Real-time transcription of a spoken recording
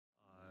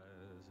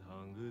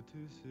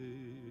to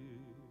see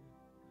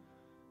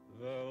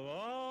the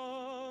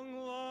long,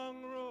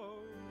 long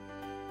road.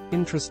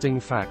 Interesting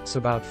facts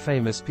about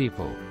famous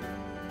people.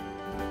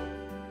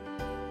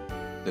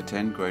 The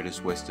 10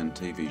 greatest Western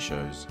TV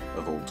shows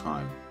of all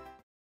time.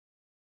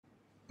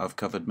 I've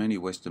covered many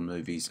Western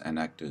movies and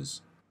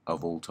actors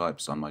of all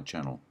types on my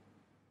channel.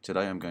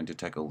 Today I'm going to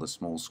tackle the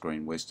small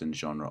screen Western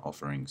genre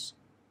offerings.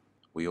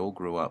 We all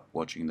grew up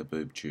watching the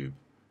boob tube.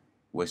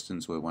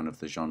 Westerns were one of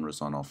the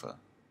genres on offer,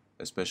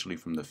 especially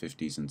from the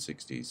 50s and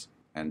 60s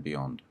and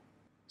beyond.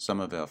 Some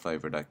of our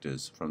favourite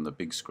actors from the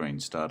big screen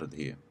started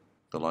here,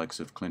 the likes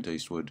of Clint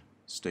Eastwood,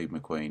 Steve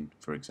McQueen,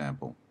 for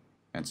example,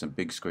 and some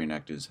big screen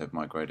actors have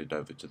migrated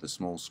over to the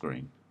small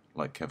screen,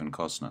 like Kevin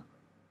Kostner.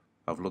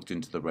 I've looked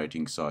into the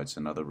rating sites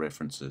and other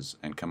references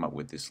and come up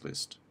with this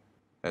list.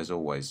 As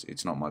always,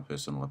 it's not my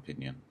personal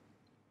opinion.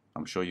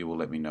 I'm sure you will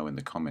let me know in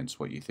the comments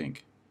what you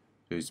think,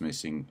 who's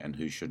missing and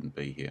who shouldn't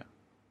be here.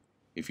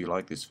 If you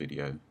like this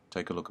video,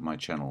 take a look at my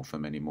channel for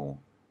many more.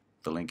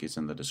 The link is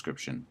in the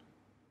description.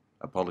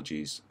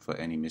 Apologies for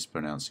any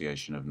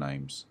mispronunciation of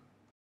names.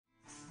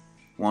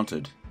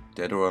 Wanted,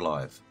 Dead or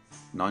Alive,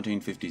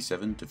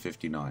 1957 to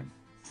 59.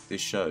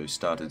 This show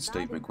started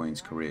Steve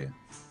McQueen's career,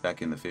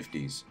 back in the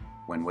 50s,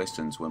 when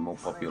westerns were more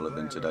popular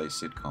than today's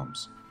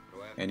sitcoms.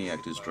 Any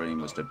actor's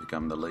dream was to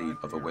become the lead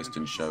of a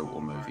western show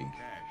or movie.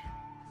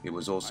 It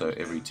was also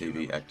every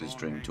TV actor's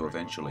dream to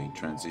eventually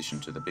transition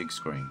to the big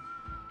screen,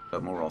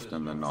 but more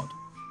often than not,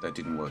 that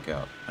didn't work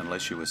out,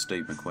 unless you were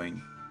Steve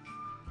McQueen.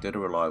 Dead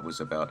or Alive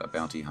was about a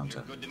bounty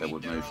hunter that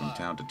would move from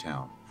town to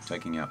town,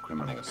 taking out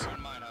criminals,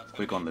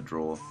 quick on the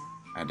draw,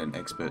 and an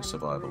expert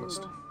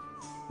survivalist.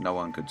 No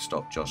one could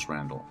stop Josh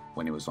Randall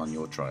when he was on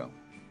your trail.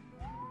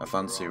 A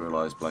fun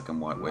serialized black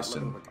and white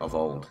western of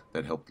old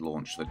that helped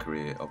launch the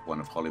career of one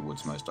of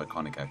Hollywood's most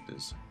iconic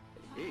actors.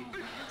 Hey,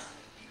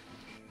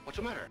 what's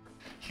the matter?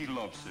 She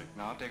lovesick.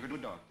 Now I'll take her to a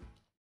doctor.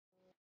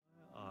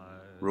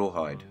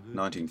 Rawhide,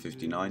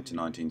 1959 to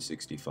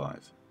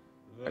 1965.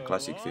 A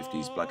classic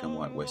 50s black and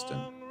white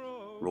western.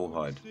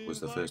 Rawhide was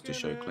the first to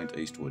show Clint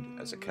Eastwood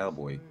as a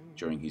cowboy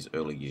during his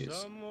early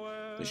years.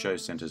 The show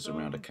centers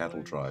around a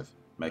cattle drive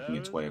making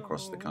its way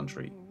across the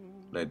country,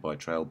 led by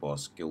trail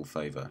boss Gil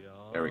Favor,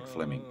 Eric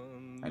Fleming,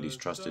 and his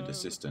trusted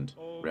assistant,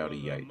 Rowdy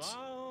Yates.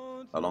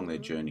 Along their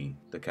journey,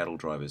 the cattle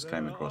drivers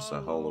came across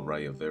a whole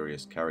array of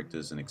various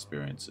characters and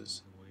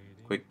experiences.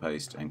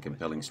 Quick-paced and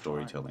compelling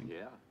storytelling,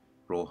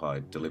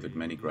 Rawhide delivered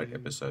many great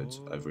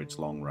episodes over its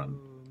long run.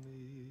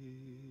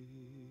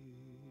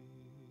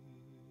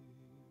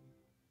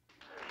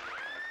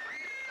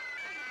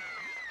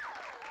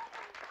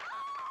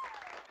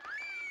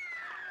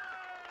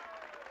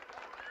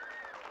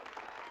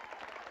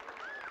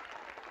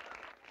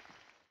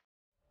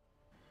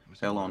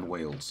 Hell on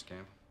Wheels,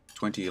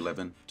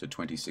 2011 to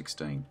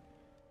 2016.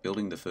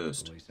 Building the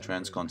first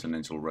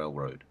transcontinental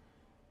railroad.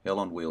 Hell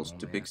on Wheels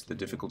depicts the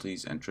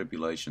difficulties and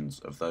tribulations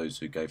of those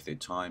who gave their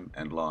time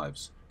and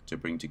lives to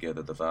bring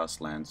together the vast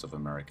lands of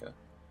America.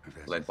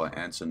 Led by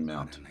Anson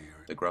Mount,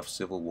 the gruff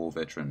Civil War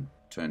veteran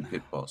turned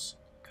pit boss,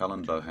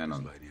 Cullen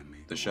Bohannon,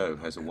 the show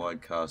has a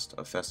wide cast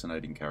of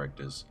fascinating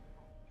characters.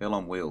 Hell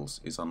on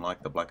Wheels is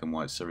unlike the black and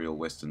white serial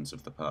westerns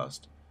of the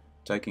past,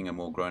 taking a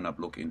more grown-up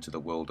look into the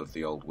world of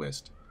the Old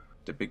West,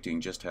 depicting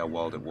just how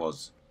wild it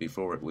was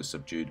before it was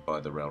subdued by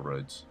the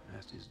railroads.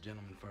 Ask these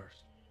gentlemen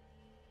first.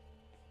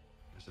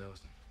 Miss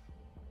Ellison.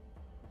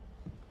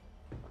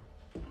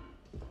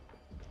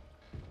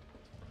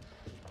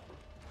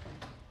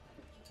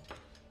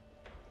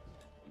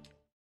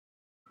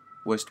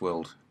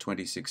 Westworld,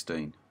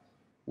 2016.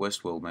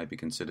 Westworld may be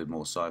considered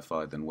more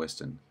sci-fi than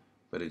Western,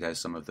 but it has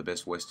some of the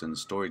best Western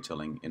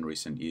storytelling in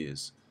recent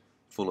years,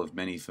 full of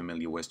many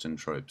familiar Western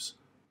tropes,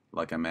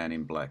 like a man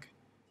in black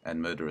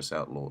and murderous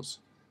outlaws.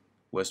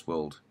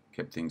 Westworld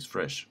kept things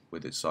fresh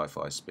with its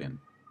sci-fi spin.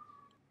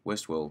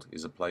 Westworld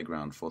is a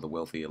playground for the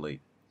wealthy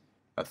elite,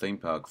 a theme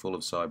park full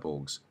of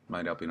cyborgs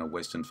made up in a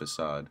Western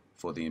facade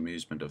for the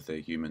amusement of their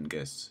human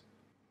guests.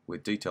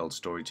 With detailed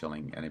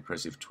storytelling and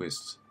impressive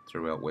twists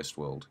throughout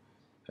Westworld,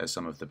 has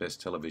some of the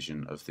best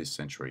television of this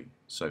century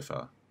so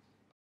far.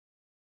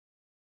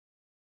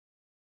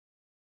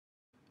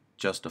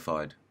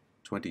 Justified,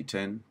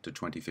 2010 to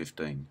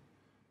 2015.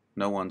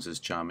 No one's as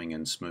charming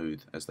and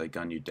smooth as they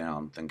gun you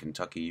down than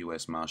Kentucky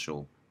U.S.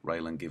 Marshal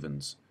Raylan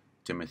Givens,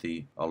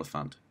 Timothy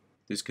Oliphant.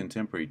 This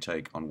contemporary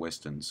take on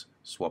westerns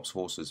swaps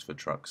horses for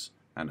trucks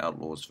and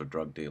outlaws for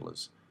drug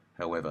dealers,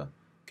 however,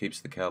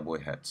 keeps the cowboy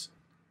hats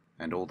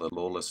and all the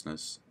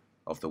lawlessness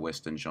of the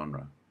western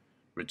genre.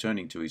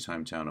 Returning to his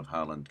hometown of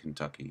Harlan,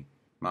 Kentucky,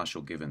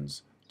 Marshal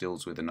Givens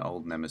deals with an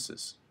old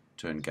nemesis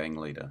turned gang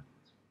leader,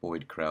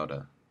 Boyd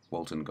Crowder,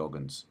 Walton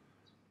Goggins,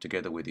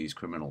 together with his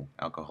criminal,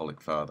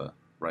 alcoholic father,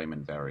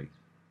 Raymond Barry.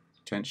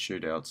 Tense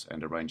shootouts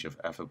and a range of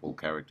affable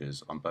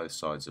characters on both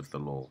sides of the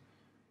law,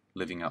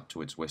 living up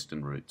to its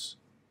western roots.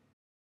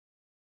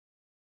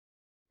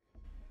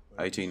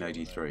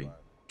 1883,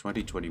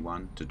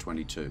 2021 to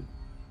 22.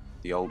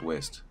 The Old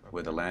West,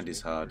 where the land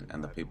is hard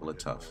and the people are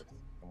tough.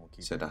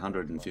 set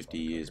 150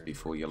 years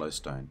before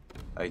Yellowstone,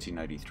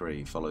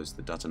 1883 follows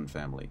the Dutton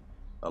family,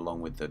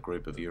 along with a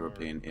group of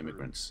European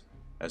immigrants,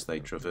 as they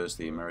traverse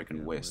the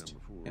American West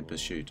in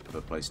pursuit of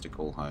a place to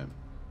call home.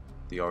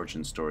 The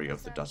origin story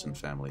of the Dutton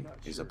family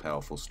is a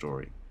powerful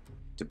story,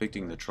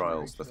 depicting the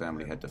trials the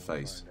family had to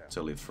face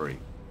to live free.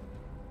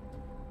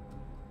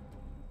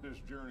 This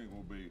journey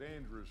will be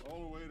dangerous all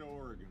the way to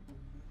Oregon.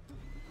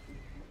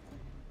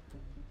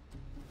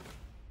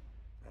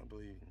 I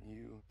believe in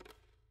you,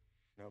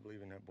 and I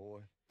believe in that boy,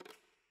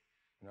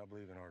 and I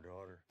believe in our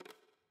daughter.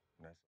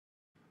 And that's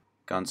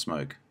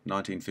Gunsmoke,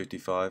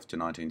 1955 to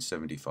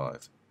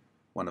 1975,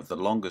 one of the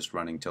longest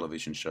running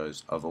television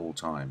shows of all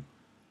time,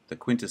 the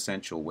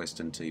quintessential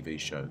Western TV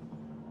show,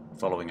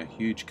 following a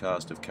huge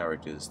cast of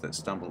characters that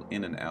stumble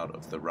in and out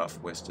of the rough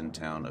Western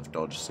town of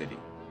Dodge City.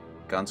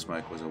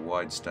 Gunsmoke was a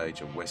wide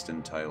stage of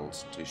Western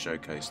tales to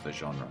showcase the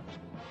genre.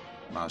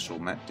 Marshal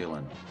Matt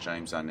Dillon,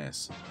 James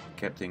Arness,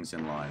 kept things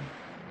in line.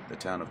 The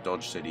town of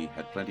Dodge City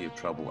had plenty of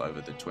trouble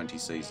over the 20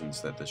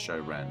 seasons that the show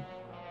ran,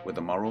 with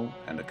a moral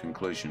and a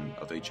conclusion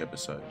of each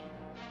episode.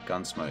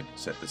 Gunsmoke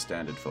set the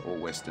standard for all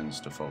Westerns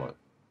to follow.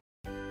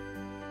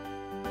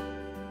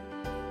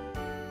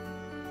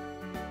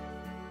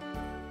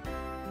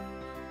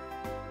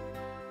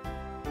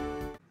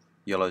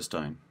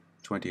 Yellowstone,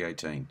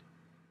 2018.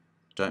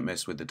 Don't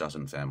mess with the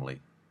Dutton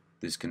family.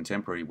 This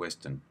contemporary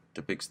Western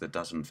depicts the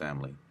Dutton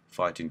family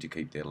fighting to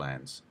keep their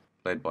lands,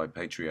 led by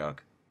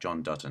patriarch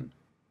John Dutton,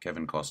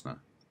 Kevin Kostner.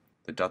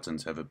 The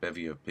Duttons have a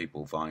bevy of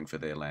people vying for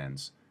their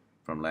lands,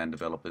 from land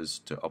developers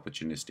to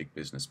opportunistic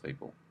business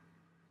people.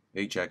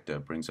 Each actor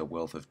brings a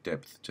wealth of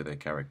depth to their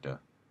character.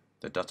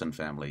 The Dutton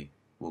family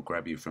will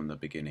grab you from the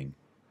beginning,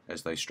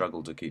 as they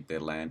struggle to keep their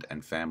land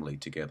and family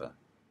together.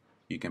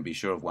 You can be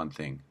sure of one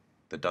thing: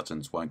 the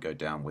Duttons won't go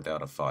down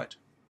without a fight.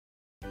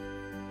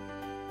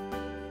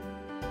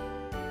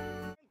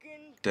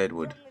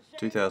 Deadwood,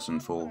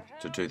 2004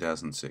 to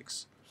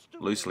 2006,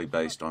 loosely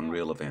based on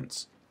real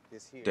events.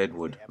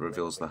 Deadwood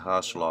reveals the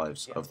harsh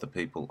lives of the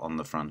people on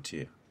the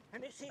frontier.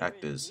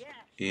 Actors: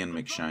 Ian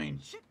McShane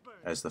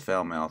as the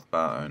foul-mouthed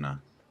bar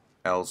owner,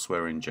 Al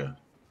Swearinger,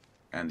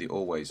 and the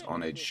always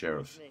on-edge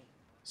sheriff,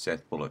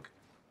 Seth Bullock.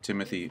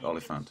 Timothy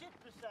Oliphant.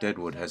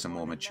 Deadwood has a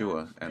more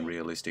mature and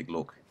realistic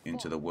look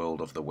into the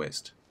world of the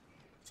West,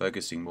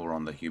 focusing more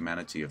on the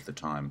humanity of the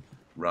time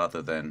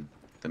rather than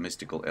the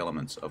mystical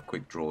elements of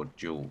quick-draw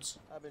duels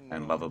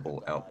and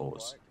lovable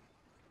outlaws.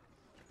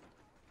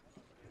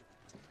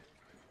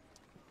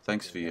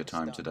 Thanks for your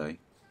time today.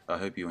 I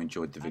hope you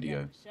enjoyed the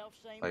video.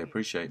 I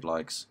appreciate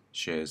likes,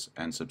 shares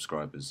and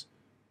subscribers.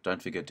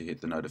 Don't forget to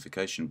hit the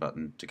notification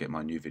button to get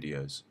my new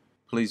videos.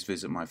 Please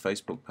visit my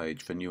Facebook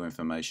page for new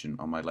information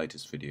on my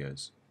latest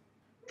videos.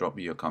 Drop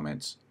me your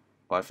comments.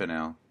 Bye for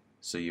now.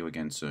 See you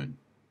again soon.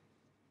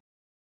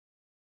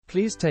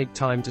 Please take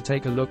time to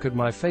take a look at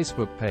my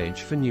Facebook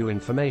page for new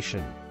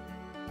information.